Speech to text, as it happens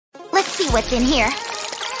see what's in here.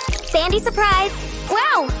 Sandy surprise!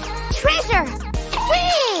 Wow! Treasure!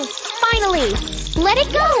 Whee! Finally! Let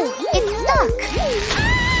it go! It's stuck!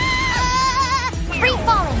 Ah! Free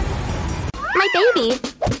falling! My baby!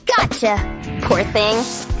 Gotcha! Poor thing.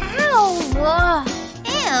 Ow!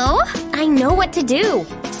 Ew! I know what to do.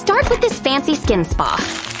 Start with this fancy skin spa.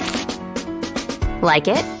 Like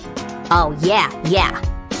it? Oh, yeah.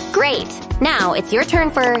 Great! Now it's your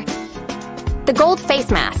turn for the gold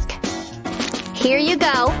face mask. Here you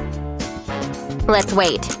go. Let's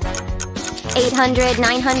wait. 800,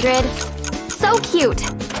 900. So cute!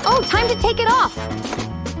 Oh, time to take it off!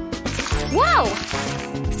 Whoa!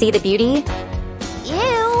 See the beauty?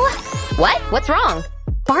 Ew! What? What's wrong?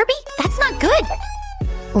 Barbie? That's not good!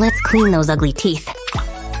 Let's clean those ugly teeth.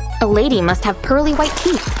 A lady must have pearly white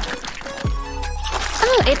teeth.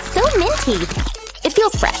 Oh, it's so minty! It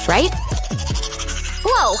feels fresh, right?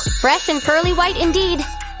 Whoa! Fresh and pearly white indeed!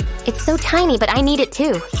 It's so tiny, but I need it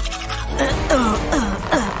too.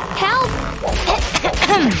 Help!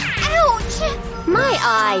 Ouch! My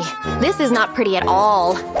eye! This is not pretty at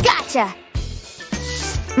all. Gotcha!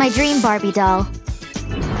 My dream Barbie doll.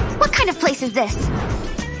 What kind of place is this?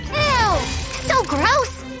 Ew! So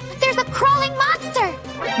gross! There's a crawling monster!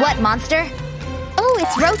 What monster? Oh,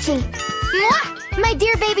 it's Rochi. Mwah! My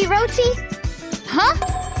dear baby Rochi? Huh?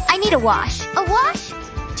 I need a wash. A wash?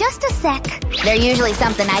 Just a sec. There's usually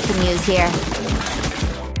something I can use here.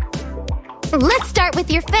 Let's start with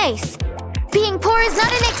your face. Being poor is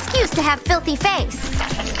not an excuse to have filthy face.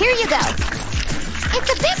 Here you go.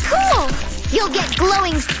 It's a bit cool. You'll get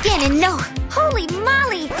glowing skin and no... Holy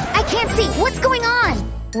moly! I can't see. What's going on?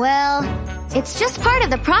 Well, it's just part of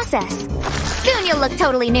the process. Soon you'll look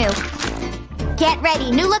totally new. Get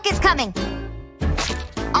ready. New look is coming.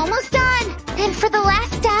 Almost done. And for the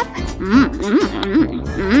last step...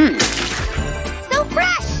 So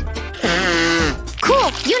fresh!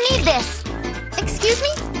 Cool. You need this. Excuse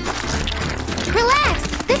me? Relax.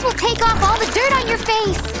 This will take off all the dirt on your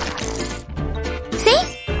face.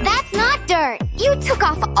 See? That's not dirt. You took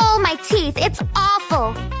off all my teeth. It's awful.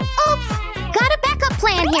 Oops. Got a backup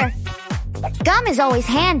plan here. Gum is always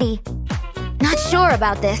handy. Not sure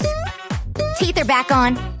about this. Teeth are back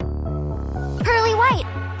on. Pearly white.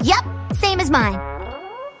 Yep, same as mine.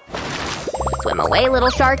 Swim away, little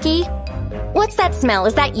sharky. What's that smell?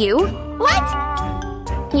 Is that you?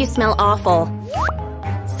 What? You smell awful.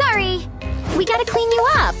 Sorry. We gotta clean you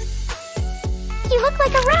up. You look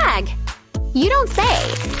like a rag. You don't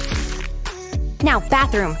say. Now,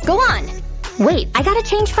 bathroom. Go on. Wait, I gotta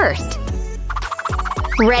change first.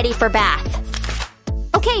 Ready for bath.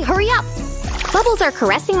 Okay, hurry up. Bubbles are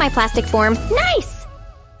caressing my plastic form. Nice!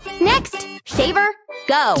 Next, shaver,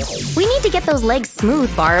 go. We need to get those legs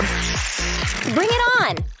smooth, Barb. Bring it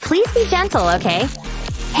on. Please be gentle, okay?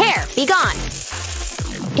 Hair, be gone.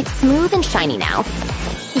 It's smooth and shiny now.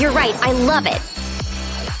 You're right, I love it.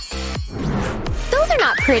 Those are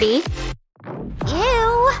not pretty.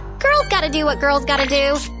 Ew. Girls gotta do what girls gotta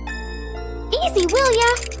do. Easy, will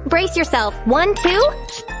ya? Brace yourself. 1, 2.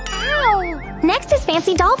 Ow. Next is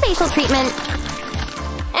fancy doll facial treatment.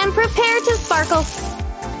 And prepare to sparkle.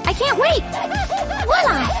 I can't wait.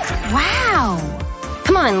 Voila. Wow.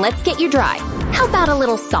 Come on, let's get you dry. How about a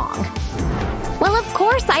little song? Well, of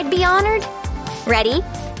course, I'd be honored. Ready?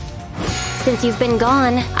 Since you've been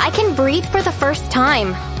gone, I can breathe for the first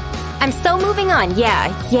time. I'm so moving on.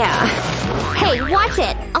 Yeah. Hey, watch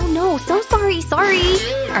it. Oh no, so sorry.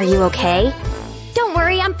 Are you okay? Don't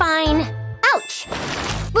worry, I'm fine. Ouch.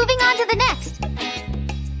 Moving on to the next.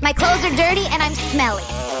 My clothes are dirty and I'm smelly.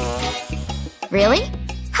 Really?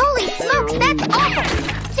 Holy smokes, that's awful.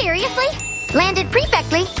 Seriously? Landed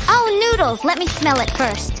perfectly. Oh, noodles. Let me smell it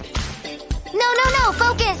first. No,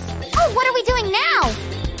 focus. Oh, what are we doing now?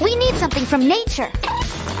 We need something from nature.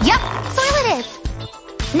 Yup, soil it is.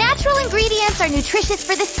 Natural ingredients are nutritious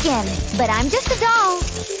for the skin, but I'm just a doll.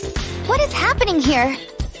 What is happening here?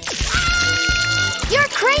 You're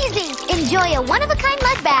crazy! Enjoy a one-of-a-kind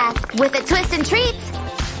mud bath with a twist and treats.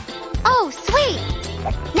 Oh, sweet!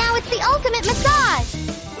 Now it's the ultimate massage.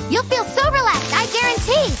 You'll feel so relaxed, I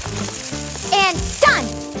guarantee. And done!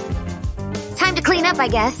 Time to clean up, I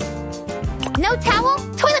guess. No towel?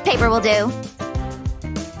 Toilet paper will do.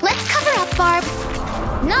 Let's cover up, Barb.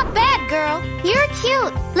 Not bad, girl. You're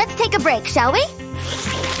cute. Let's take a break, shall we?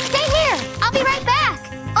 Stay here. I'll be right back.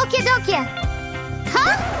 Okie dokie.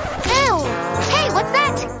 Huh? Ew. Hey, what's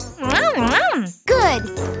that? Good.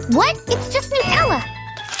 What? It's just Nutella.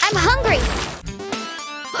 I'm hungry.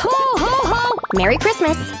 Ho, ho, ho. Merry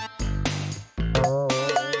Christmas.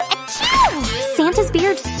 Achoo! Santa's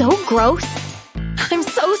beard so gross. I'm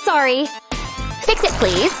so sorry. Fix it,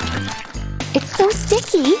 please. It's so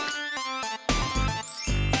sticky.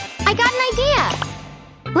 I got an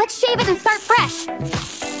idea. Let's shave it and start fresh.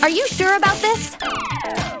 Are you sure about this?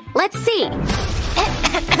 Let's see.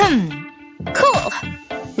 Cool.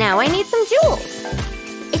 Now I need some jewels.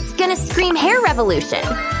 It's gonna scream hair revolution.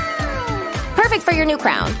 Perfect for your new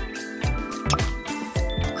crown.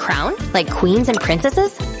 Crown? Like queens and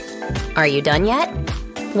princesses? Are you done yet?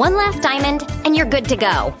 One last diamond, and you're good to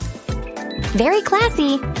go. Very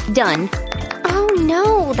classy. Done. Oh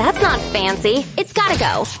no, that's not fancy. It's gotta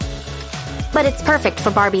go. But it's perfect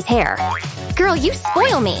for Barbie's hair. Girl, you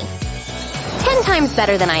spoil me. 10 times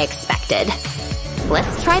better than I expected.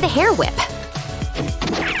 Let's try the hair whip.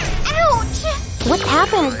 Ouch! What's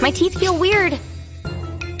happened? My teeth feel weird.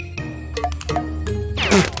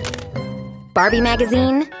 Barbie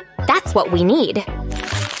magazine? That's what we need.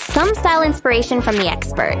 Some style inspiration from the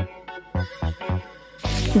expert.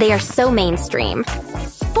 They are so mainstream.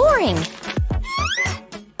 Boring.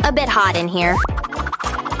 A bit hot in here.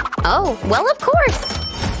 Oh, well, of course.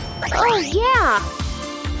 Oh, yeah.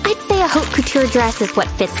 I'd say a haute couture dress is what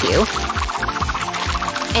fits you.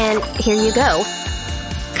 And here you go.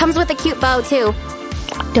 Comes with a cute bow, too.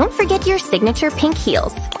 Don't forget your signature pink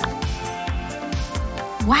heels.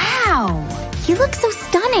 Wow! You look so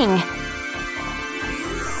stunning.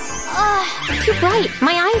 Too bright.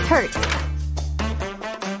 My eyes hurt.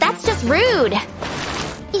 That's just rude.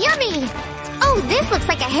 Yummy! Oh, this looks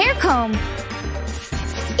like a hair comb.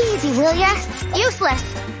 Easy, will ya? Useless.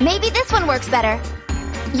 Maybe this one works better.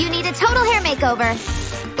 You need a total hair makeover.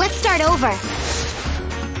 Let's start over.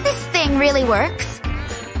 This thing really works.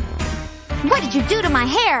 What did you do to my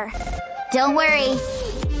hair? Don't worry.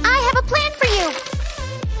 I have a plan for you.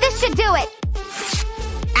 This should do it.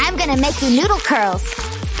 I'm gonna make you noodle curls.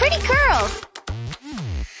 Pretty curls.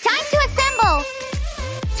 Time to assemble.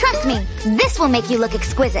 Trust me, this will make you look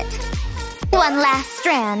exquisite. One last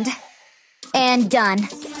strand. And done.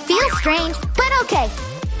 Feels strange, but okay.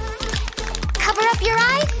 Cover up your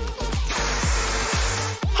eyes.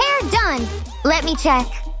 Hair done. Let me check.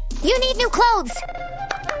 You need new clothes.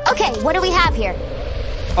 Okay, what do we have here?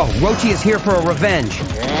 Oh, Rochi is here for a revenge.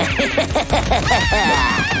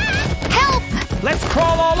 Help! Let's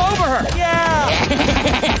crawl all over her! Yeah!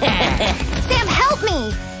 Sam, help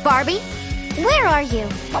me! Barbie, where are you?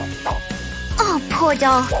 Oh, poor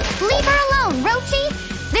doll. Leave her alone,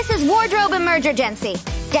 Rochi! This is wardrobe emergency.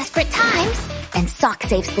 Desperate times, and sock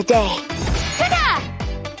saves the day. Ta-da!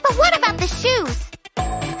 But what about the shoes?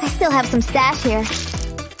 I still have some stash here.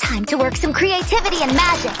 Time to work some creativity and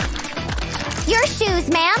magic. Your shoes,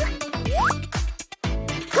 ma'am.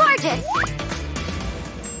 Gorgeous!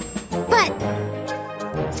 But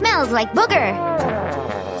smells like booger.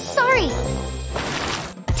 Sorry.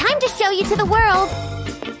 Time to show you to the world.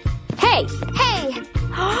 Hey! Hey!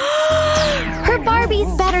 Her Barbie's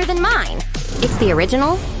better than mine. It's the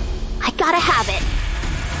original. I gotta have it.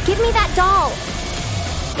 Give me that doll.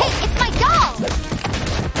 Hey, it's my doll!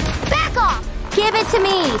 Back off! Give it to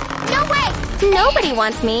me. No way! Nobody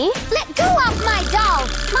wants me. Let go of my doll.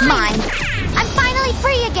 Mine. I'm finally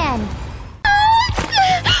free again.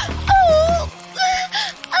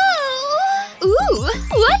 Ooh,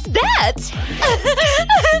 what's that?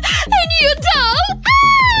 A new doll?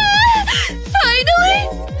 Finally?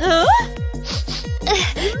 Huh?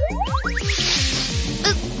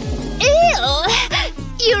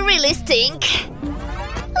 Ew, you really stink.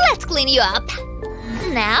 Let's clean you up.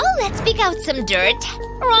 Now let's pick out some dirt.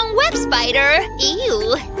 Wrong web spider.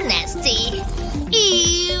 Ew, nasty.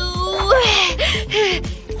 Ew.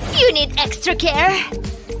 You need extra care.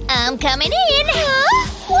 I'm coming in. Huh?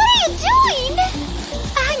 What are you doing?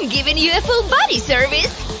 I'm giving you a full body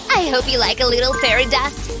service. I hope you like a little fairy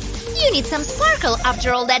dust. You need some sparkle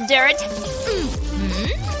after all that dirt.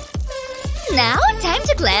 Now, time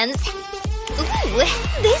to cleanse. Ooh,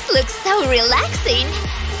 this looks so relaxing.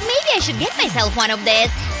 Maybe I should get myself one of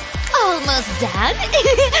these. Almost done.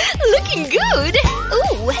 Looking good.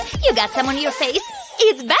 Ooh, you got some on your face.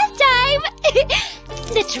 It's bath time.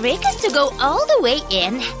 The trick is to go all the way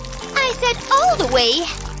in. I said all the way.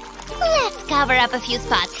 Let's cover up a few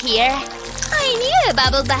spots here. I knew a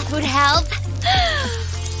bubble bath would help.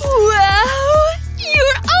 Wow!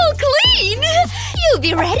 You're all clean! You'll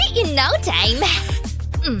be ready in no time.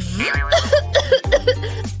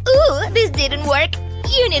 Ooh, this didn't work.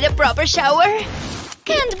 You need a proper shower.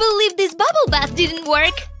 Can't believe this bubble bath didn't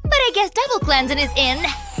work. But I guess double cleansing is in.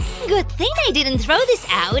 Good thing I didn't throw this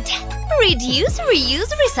out. Reduce,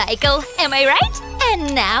 reuse, recycle. Am I right?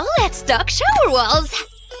 And now let's talk shower walls.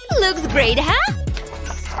 Looks great, huh?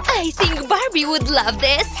 I think Barbie would love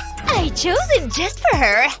this. I chose it just for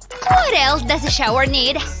her. What else does a shower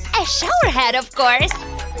need? A shower head, of course.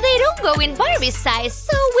 They don't go in Barbie's size,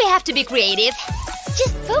 so we have to be creative.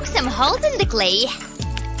 Just poke some holes in the clay.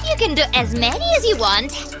 You can do as many as you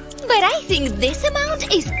want. But I think this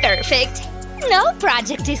amount is perfect. No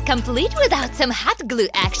project is complete without some hot glue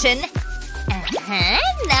action.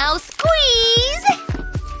 Now squeeze!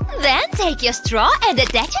 Then take your straw and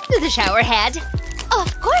attach it to the shower head.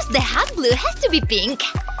 Of course the hot glue has to be pink.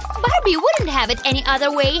 Barbie wouldn't have it any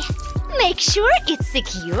other way. Make sure it's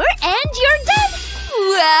secure and you're done!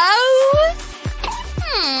 Wow!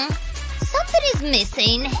 Something is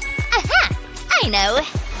missing. Aha! I know.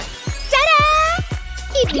 Ta-da!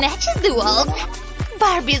 It matches the walls.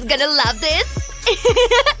 Barbie's gonna love this.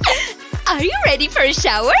 Are you ready for a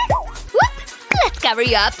shower? Whoop! Let's cover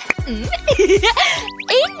you up. Enjoy!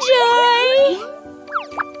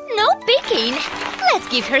 No peeking. Let's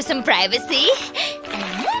give her some privacy.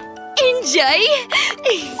 Enjoy!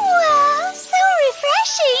 Wow, so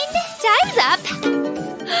refreshing! Time's up!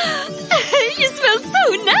 You smell so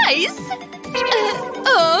nice!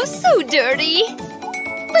 Oh, so dirty!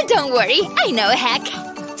 But don't worry, I know a hack.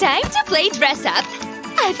 Time to play dress up.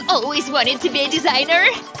 I've always wanted to be a designer.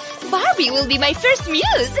 Barbie will be my first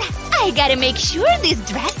muse. I gotta make sure this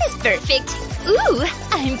dress is perfect. Ooh,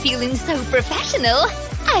 I'm feeling so professional.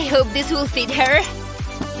 I hope this will fit her.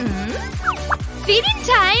 Fitting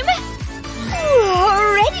time!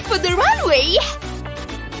 Whoa, ready for the runway!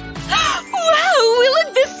 Wow, we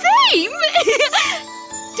look the same!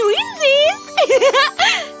 Twinsies!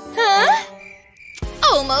 Huh?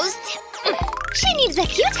 Almost. She needs a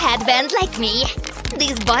cute headband like me.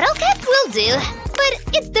 This bottle cap will do. But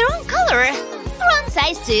it's the wrong color. Wrong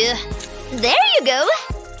size too. There you go.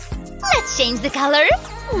 Let's change the color.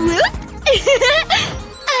 Whoop!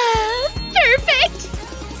 Perfect!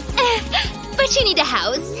 But you need a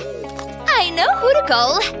house. I know who to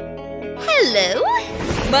call. Hello?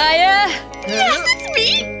 Maya? Yes, it's me!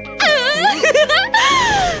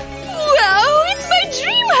 Wow, it's my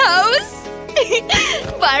dream house!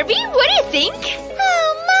 Barbie, what do you think? Oh,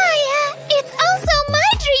 Maya! It's also my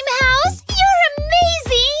dream house! You're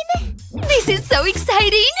amazing! This is so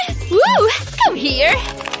exciting! Woo! Come here!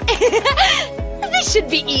 This should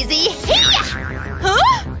be easy. Hey-ya! Huh?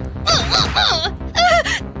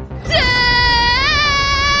 Dad!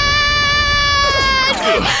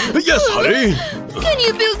 Yes, honey? Can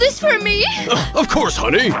you build this for me? Of course,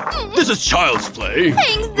 honey. This is child's play.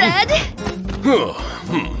 Thanks, Dad!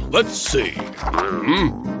 Let's see.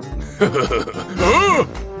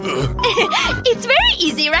 It's very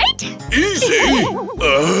easy, right? Easy?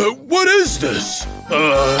 What is this?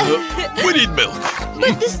 We need milk.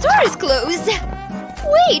 But the store is closed.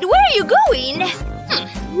 Wait, where are you going?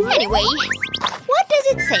 Anyway, what does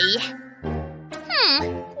it say?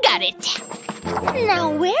 Got it. Now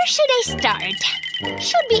where should I start?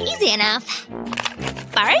 Should be easy enough.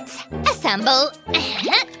 Parts, assemble.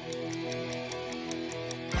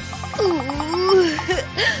 Ooh.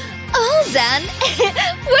 All done.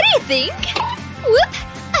 What do you think? Whoop!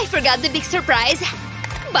 I forgot the big surprise.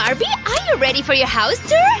 Barbie, are you ready for your house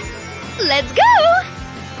tour? Let's go!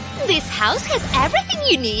 This house has everything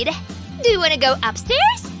you need. Do you want to go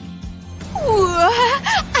upstairs? Whoa,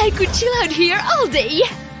 I could chill out here all day.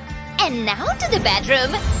 And now to the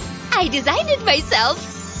bedroom. I designed it myself.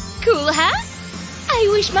 Cool, huh? I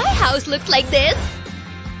wish my house looked like this.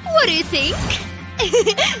 What do you think?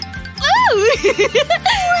 Oh!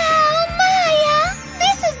 Wow, Maya!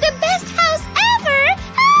 This is the best house ever!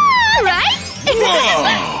 Ah! Right?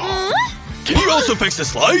 Wow! Can you also fix the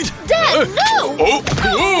slide? Dad, no! Oh!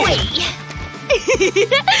 Go away!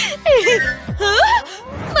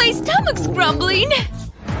 Huh? My stomach's grumbling.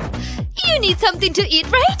 You need something to eat,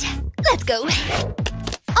 right? Let's go.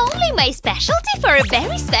 Only my specialty for a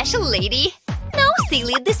very special lady. No,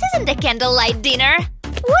 silly, this isn't a candlelight dinner.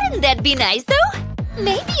 Wouldn't that be nice, though?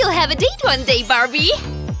 Maybe you'll have a date one day, Barbie.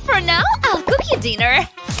 For now, I'll cook you dinner.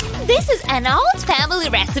 This is an old family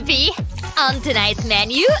recipe. On tonight's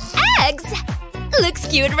menu, eggs! Looks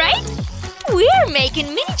cute, right? We're making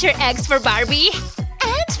miniature eggs for Barbie.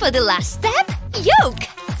 And for the last step, yolk.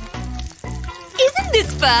 Isn't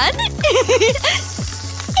this fun?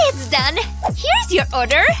 It's done. Here's your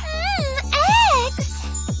order. Eggs!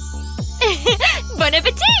 Bon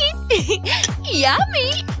appetit!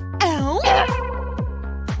 Yummy! Oh?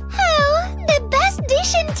 Oh, the best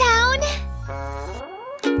dish in town!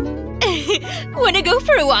 Wanna go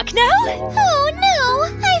for a walk now? Oh no,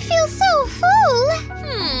 I feel so full!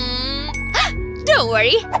 Don't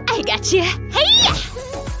worry, I got you. Hey!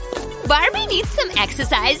 Barbie needs some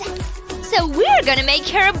exercise. So we're gonna make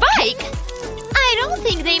her a bike. I don't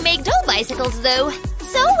don't think they make doll bicycles though.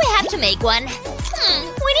 So we have to make one.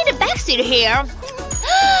 We need a backseat here.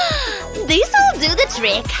 This'll do the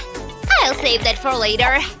trick. I'll save that for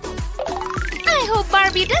later. I hope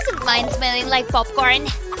Barbie doesn't mind smelling like popcorn.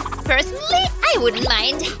 Personally, I wouldn't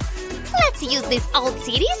mind. Let's use these old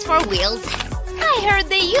CDs for wheels. I heard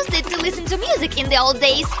they used it to listen to music in the old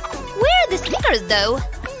days. Where are the speakers though?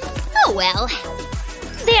 Oh well.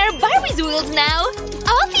 They are Barbie's wheels now.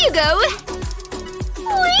 Off you go!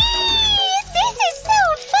 Whee! This is so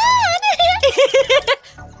fun!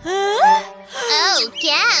 Huh? Oh,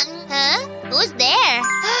 Ken. Huh? Who's there?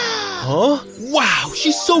 Huh? Wow,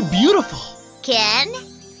 she's so beautiful. Ken,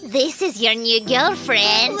 this is your new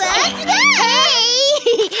girlfriend. Hey!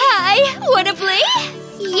 Hi! Wanna play?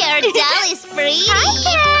 Your doll is pretty. Hi,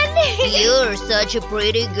 Ken! You're such a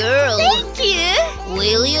pretty girl. Thank you!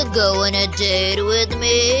 Will you go on a date with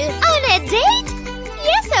me? On a date?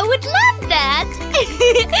 Yes, I would love that!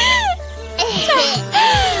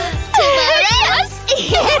 Tomorrow? Yes!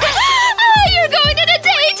 Oh, you're going on a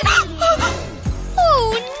date!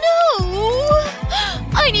 Oh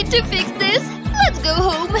no! I need to fix this. Let's go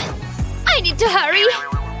home. I need to hurry.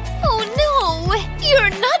 Oh no!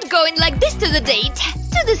 You're not going like this to the date.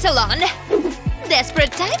 To the salon.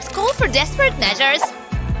 Desperate times call for desperate measures.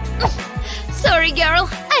 Sorry, girl.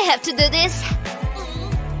 I have to do this.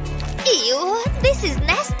 Ew, this is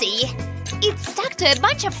nasty. It's stuck to a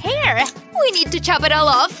bunch of hair. We need to chop it all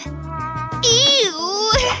off.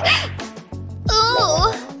 Ew!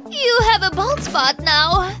 Oh, you have a bald spot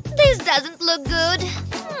now. This doesn't look good.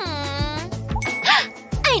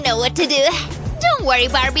 I know what to do. Don't worry,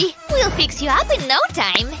 Barbie. We'll fix you up in no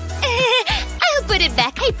time. I'll put it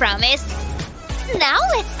back, I promise. Now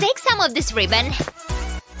let's take some of this ribbon.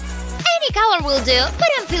 Any color will do, but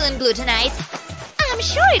I'm feeling blue tonight. I'm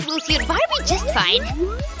sure it will suit Barbie just fine.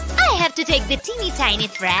 I have to take the teeny tiny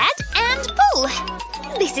thread and pull.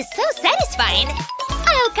 This is so satisfying.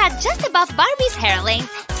 I'll cut just above Barbie's hair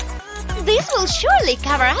length. This will surely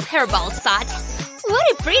cover up her bald spot.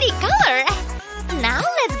 What a pretty color! Now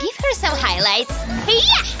let's give her some highlights.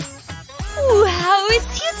 Hey-ya! Wow, it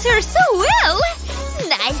suits her so well!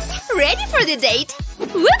 Nice! Ready for the date!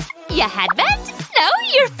 Whoop! Ya headband? Now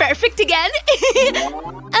you're perfect again!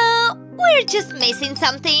 We're just missing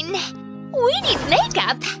something. We need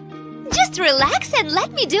makeup! Just relax and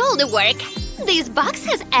let me do all the work. This box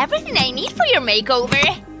has everything I need for your makeover.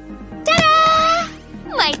 Ta-da!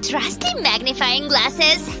 My trusty magnifying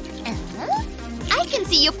glasses. I can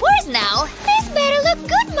see your pores now. This better look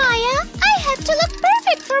good, Maya. I have to look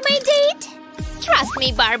perfect for my date. Trust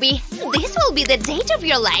me, Barbie. This will be the date of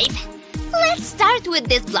your life. Let's start with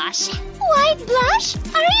this blush. White blush?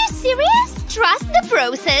 Are you serious? Trust the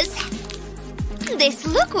process. This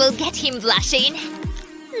look will get him blushing.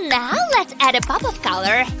 Now let's add a pop of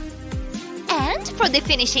color. And for the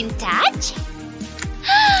finishing touch…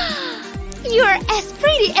 You're as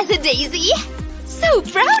pretty as a daisy! So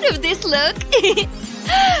proud of this look!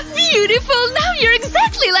 Beautiful! Now you're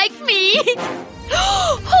exactly like me!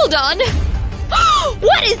 Hold on!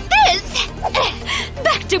 What is this?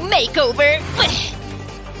 Back to makeover!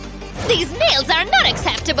 These nails are not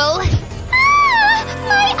acceptable!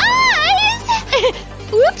 My eyes!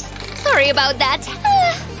 Whoops! Sorry about that.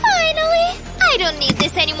 Finally! I don't need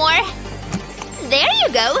this anymore. There you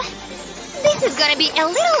go! This is gonna be a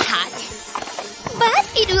little hot. But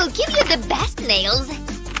it will give you the best nails.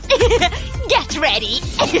 Get ready!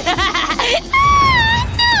 No!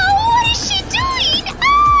 What is she doing?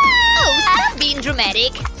 Oh, stop being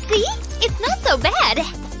dramatic. See? It's not so bad.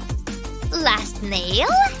 Last nail.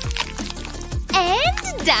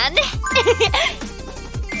 And done.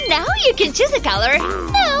 Now you can choose a color.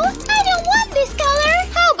 No, I don't want this color.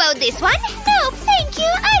 How about this one? No, thank you.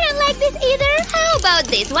 I don't like this either. How about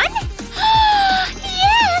this one?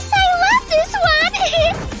 Yes, I love this one.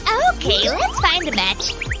 Okay, let's find a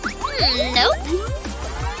match. Nope.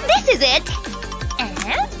 This is it.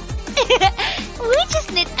 We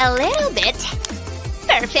just need a little bit.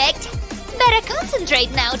 Perfect. Better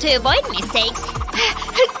concentrate now to avoid mistakes.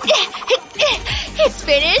 It's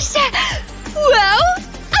finished. Wow,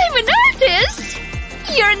 I'm an artist.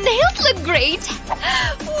 Your nails look great.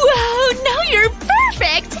 Wow, now you're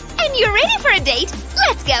perfect. And you're ready for a date.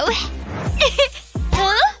 Let's go.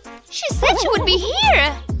 Huh? She said she would be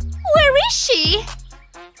here. Where is she?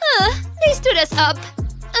 They stood us up.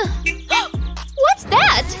 What's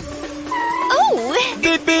that? Oh!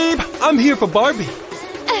 Beep beep! I'm here for Barbie.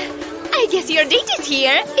 I guess your date is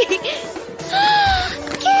here.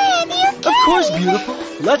 Can you Of course, beautiful.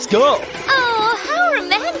 Let's go. Oh, how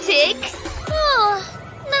romantic. Oh,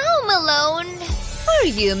 now I'm alone. Who are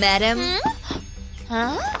you, madam?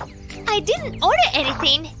 Huh? I didn't order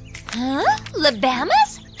anything. Huh?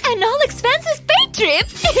 Labamas? An all-expenses paid trip?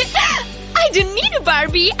 I don't need a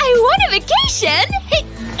Barbie. I want a vacation.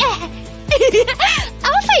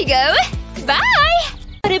 Off I go. Bye.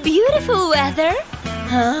 What a beautiful weather.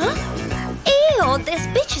 Huh? Ew, this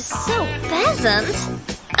beach is so pleasant.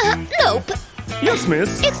 Nope. Yes,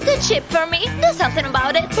 miss. It's too cheap for me. Do something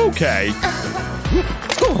about it. Okay.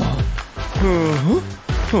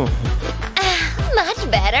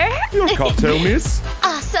 Much better. Your cocktail, miss.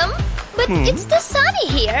 Awesome. But it's too sunny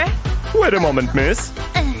here. Wait a moment, miss.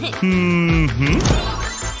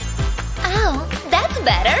 Oh, that's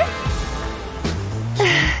better.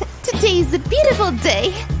 Today is a beautiful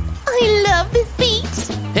day. I love this beach.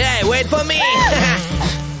 Hey, wait for me!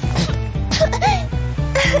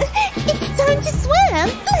 It's time to swim.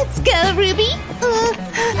 Let's go, Ruby.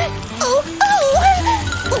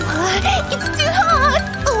 It's too hot.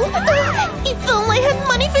 If only I had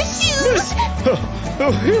money for shoes.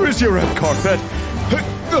 Oh, here is your red carpet.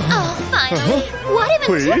 Oh, finally. What even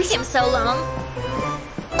Please? took him so long?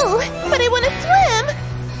 Oh, but I want to swim.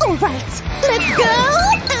 All right, let's go.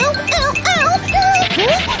 Ow, ow, ow.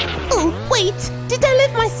 Oh, wait. Did I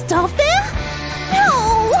leave my stuff there?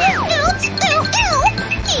 No. Ouch, ow, ow.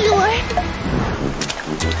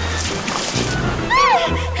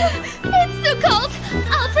 It's too cold.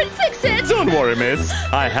 Alfred, fix it. Don't worry, miss.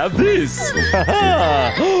 I have this. How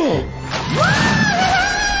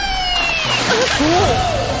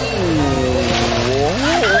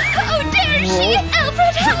dare she?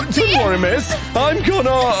 Alfred, help me. Don't worry, miss. I'm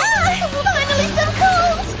gonna... Finally some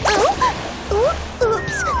cold.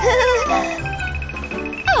 Oops.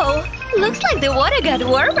 Oh, looks like the water got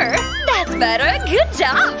warmer. That's better. Good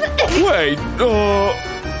job. Wait,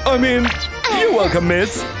 I mean, you're welcome,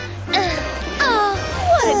 miss. Oh,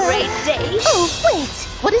 what a great day. Oh, wait.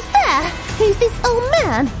 What is that? Who's this old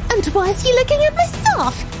man? And why is he looking at my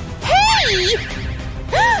stuff? Hey!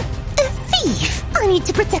 A thief! I need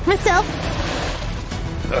to protect myself.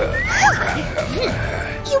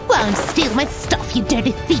 You won't steal my stuff, you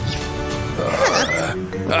dirty thief.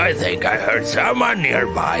 I think I heard someone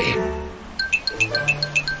nearby.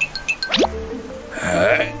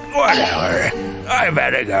 Whatever. I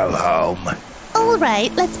better go home. All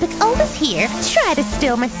right, let's put all this here. Try to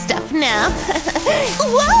steal my stuff now.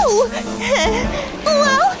 Whoa!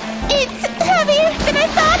 Whoa! It's heavier than I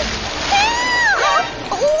thought.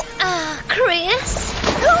 Chris?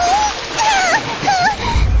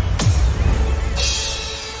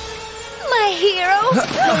 My hero?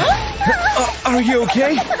 Are you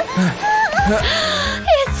okay?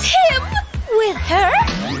 It's him! With her?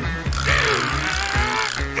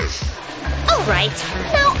 Alright,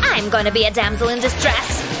 now I'm gonna be a damsel in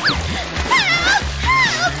distress. Help!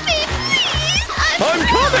 Help me, please! I'm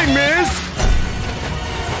coming, miss!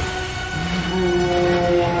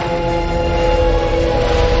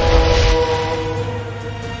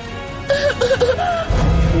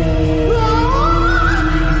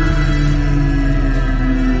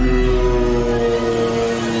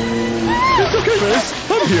 It's okay, miss.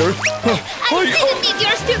 I'm here. I didn't need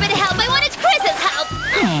your stupid help. I wanted Chris's help.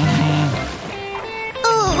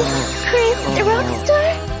 Oh, Chris, the rock star?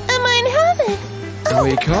 Am I in heaven?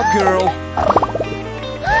 Wake up, girl.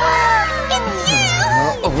 It's you!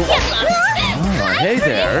 Get lost. Hey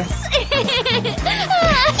there. Is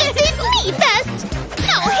it me first?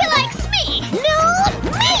 No, he likes me. No,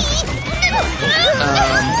 me!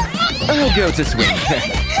 I'll go to swim.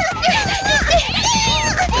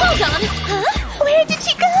 Hold on. Huh? Where did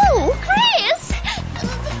she go? Chris!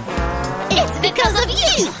 It's because of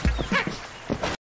you!